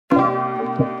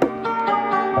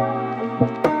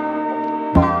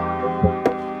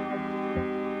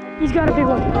He's got a big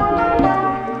one.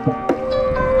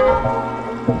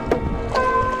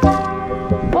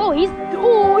 Oh, he's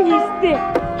thick.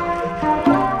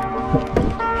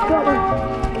 Got one.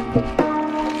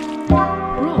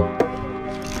 Bro.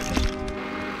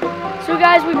 So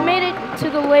guys, we've made it to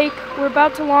the lake. We're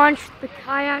about to launch the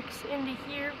kayaks into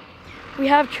here. We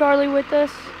have Charlie with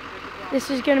us. This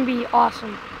is gonna be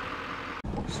awesome.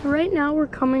 So right now we're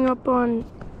coming up on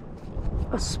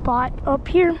a spot up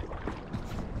here.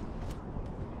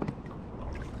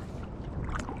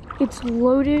 It's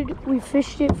loaded. We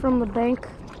fished it from the bank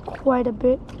quite a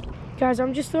bit. Guys,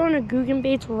 I'm just throwing a Googan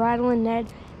Baits rattling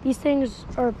Ned. These things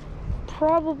are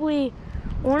probably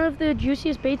one of the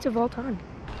juiciest baits of all time.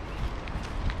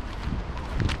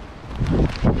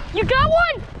 You got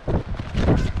one!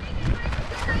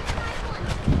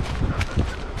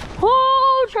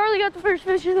 Oh, Charlie got the first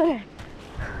fish of the day.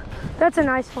 That's a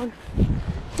nice one.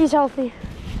 He's healthy.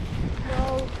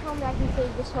 No, come back and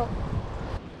save this hook.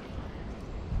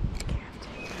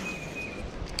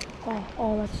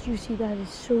 Oh, that's juicy. That is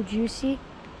so juicy.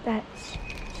 That's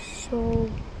so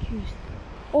juicy.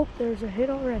 Oh, there's a hit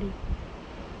already.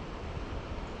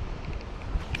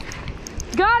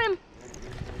 Got him!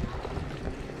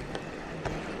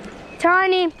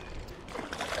 Tiny.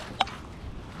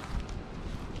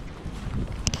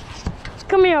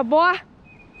 Come here, boy.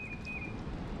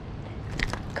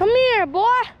 Come here, boy.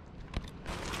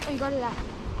 Oh, you got it out.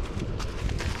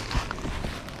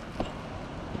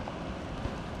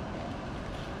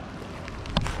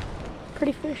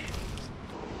 Pretty fish.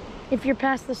 If you're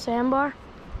past the sandbar.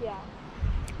 Yeah.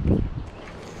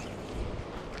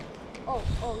 Oh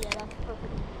yeah, that's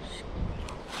perfect.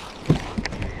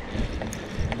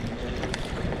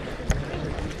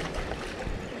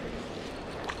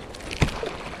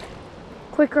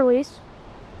 Quick release.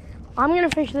 I'm gonna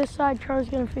fish this side, Charlie's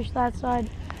gonna fish that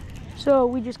side. So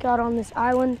we just got on this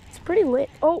island. It's pretty lit.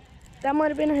 Oh, that might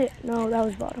have been a hit. No, that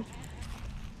was bottom.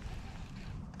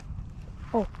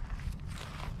 Oh.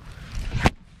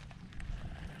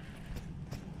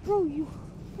 Bro, you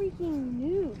freaking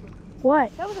noob.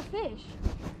 What? That was a fish.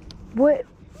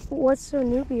 What's so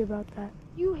newbie about that?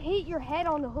 You hit your head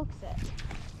on the hook set.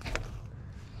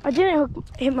 I didn't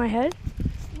hit my head.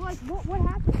 Like, what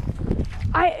happened?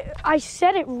 I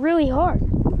set it really hard.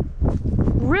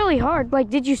 Really hard. Like,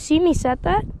 did you see me set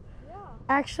that? Yeah.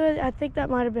 Actually, I think that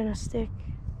might have been a stick.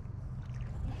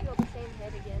 You feel the same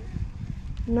head again?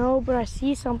 No, but I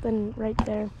see something right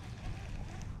there.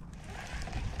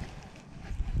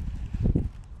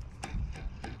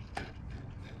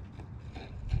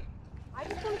 I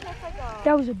just want to catch like a...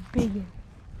 That was a big one.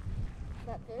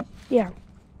 That fish? Yeah.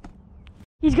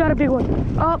 He's got a big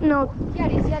one. Oh, no. Yeah,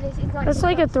 it is. It's like... That's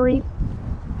like a 3.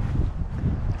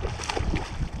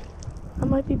 That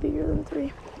might be bigger than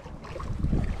 3.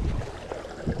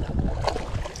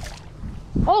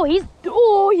 Oh,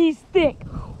 he's thick.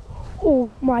 Oh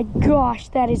my gosh,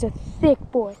 that is a thick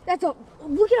boy.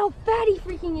 Look at how fat he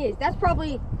freaking is. That's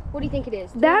probably, what do you think it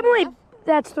is? That's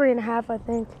 3.5, I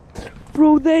think.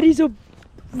 Bro, that is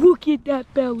look at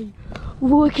that belly.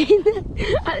 Look at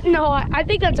that. No, I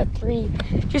think that's a 3,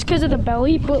 just because of the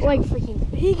belly. But like,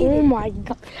 freaking big. Oh my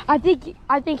god. I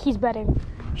think he's betting.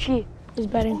 She is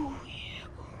betting.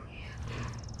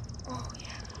 Oh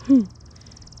yeah.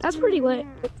 That's pretty lit.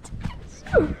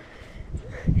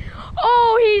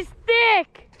 Oh, he's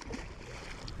thick.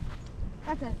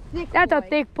 That's a thick boy. A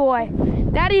thick boy.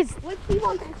 That is. Let's keep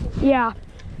on catching. Yeah.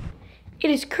 It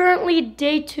is currently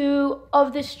day 2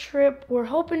 of this trip. We're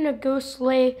hoping to go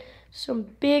slay some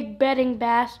big bedding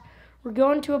bass. We're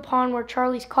going to a pond where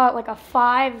Charlie's caught like a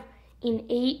 5 in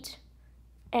 8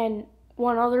 and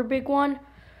one other big one.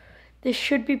 This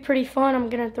should be pretty fun. I'm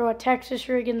going to throw a Texas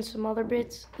rig and some other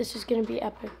bits. This is going to be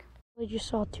epic. I just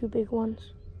saw 2 big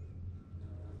ones.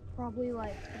 Probably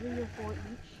like 3 or 4 each.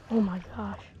 Oh my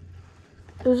gosh.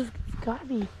 Those have got to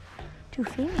be 2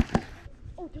 females.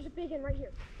 Oh, there's a big one right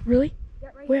here. Really? Yeah,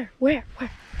 right here. Where?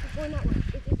 It's going that way.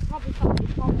 It's probably 5.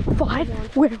 It's probably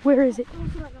 5? Where is it?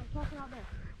 Toss it right now. Toss it out there.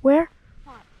 Where?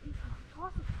 5.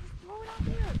 Toss it. Just throw it out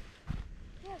there.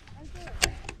 Yes, right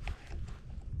there.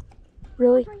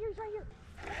 Really? It's right here. It's right here.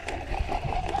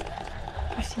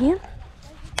 You see him?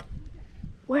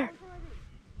 Where?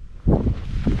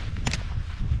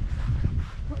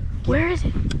 Where is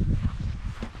it?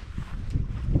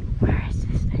 Where is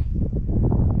this thing?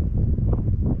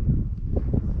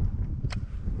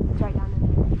 It's right down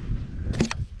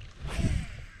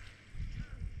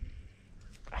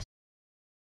there.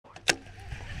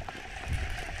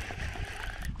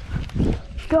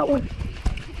 Got one.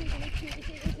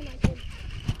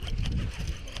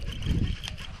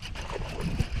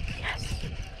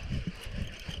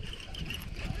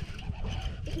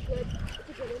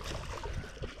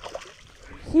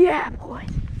 Yeah, boys.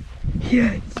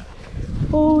 Yes.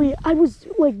 Oh, yeah. I was,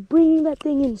 like, bringing that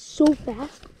thing in so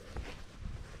fast.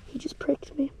 He just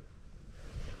pricked me.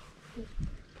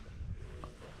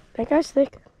 That guy's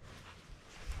thick.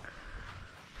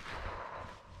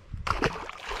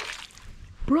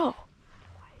 Bro,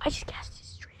 I just cast it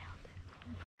straight out there.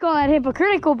 Call that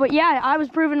hypocritical, but yeah, I was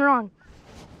proven wrong.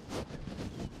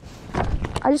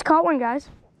 I just caught one, guys.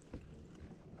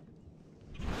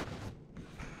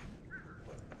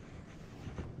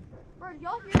 Bro,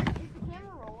 y'all hear? Is the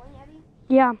camera rolling, Eddie?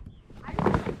 Yeah. I just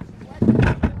let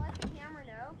the camera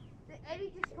know that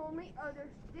Eddie just told me, oh,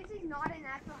 this is not a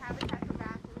natural habitat for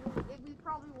bass, and we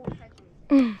probably won't catch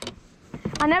anything.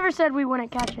 I never said we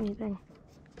wouldn't catch anything.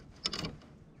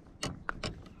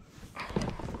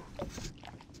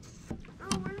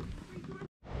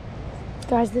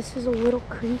 Guys, this is a little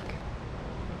creek.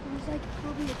 There's like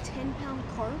probably a 10-pound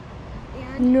carp,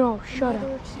 and No, shut up.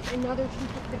 another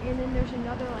two, and then there's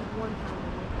another like 1 pounder.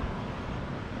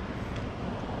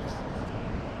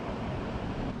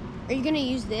 Are you gonna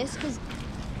use this? Cause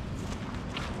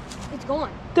it's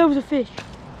gone. That was a fish.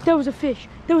 That was a fish.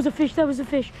 That was a fish. That was a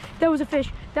fish. That was a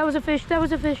fish. That was a fish. That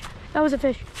was a fish. That was a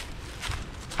fish.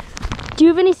 Do you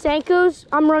have any Senkos?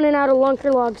 I'm running out of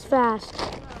lunker logs fast.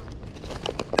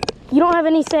 You don't have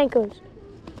any Senkos?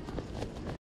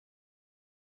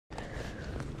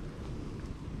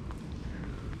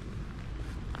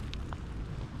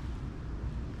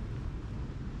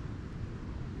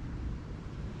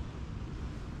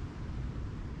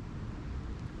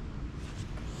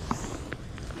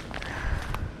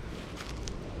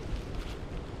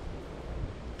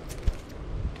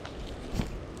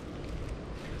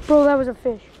 Bro, that was a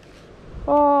fish.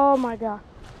 Oh my God.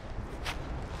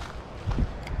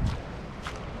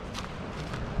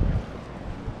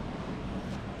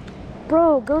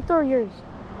 Bro, go throw yours.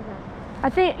 Okay. I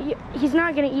think he's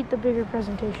not gonna eat the bigger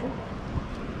presentation.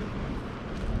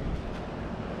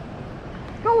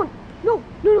 Going. No,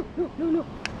 no, no, no, no, no.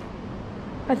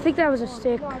 I think that was a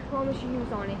stick. No, I promise you he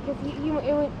was on it. Cause it went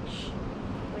like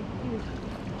he was.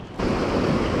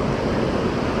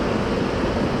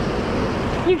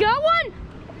 You got one?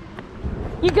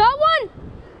 You got one?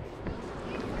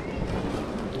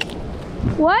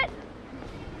 What?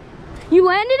 You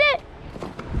landed it?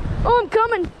 Oh, I'm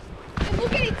coming. And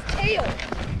look at its tail.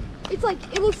 It's like,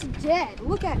 it looks dead.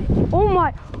 Look at it. Oh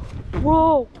my,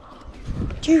 bro.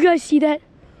 Do you guys see that?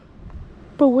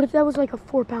 Bro, what if that was like a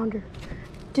 4-pounder?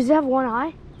 Does it have one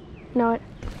eye? No, it,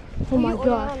 oh my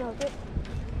gosh.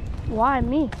 Why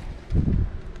me?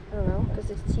 I don't know, because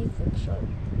its teeth look sharp.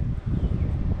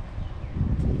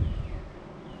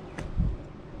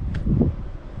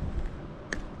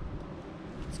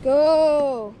 Let's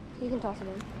go. You can toss it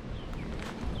in.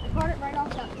 I caught it right off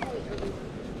that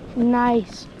point.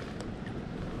 Nice.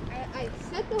 I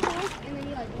set the hook and then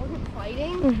he like wasn't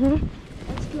fighting. Mm-hmm.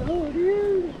 Let's go,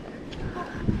 dude.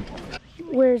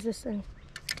 Where is this thing?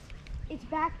 It's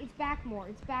back more.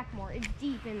 It's back more. It's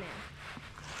deep in there.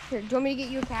 Here, do you want me to get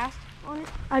you a cast on it?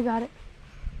 I got it.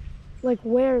 Like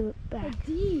where back? Like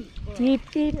deep.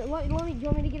 Deep, deep? Here, do you want me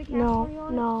to get a cast No, on you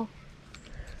on it? no.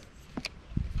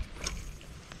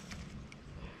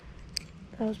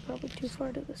 That was probably too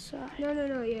far to the side.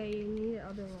 No, yeah, you need it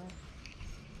other way.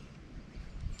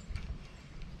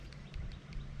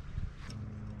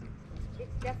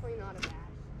 It's definitely not a bass.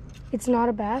 It's not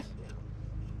a bass?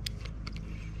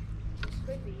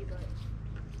 Could be, but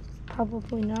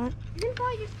Probably not. you can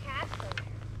probably just cast them.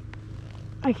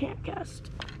 I can't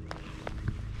cast.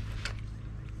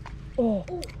 Oh,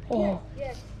 oh.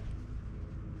 Yes.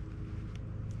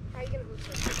 How are you gonna hook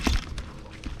it?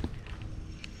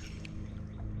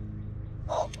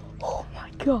 Oh my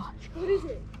gosh. What is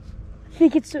it? I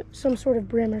think it's some sort of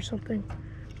brim or something.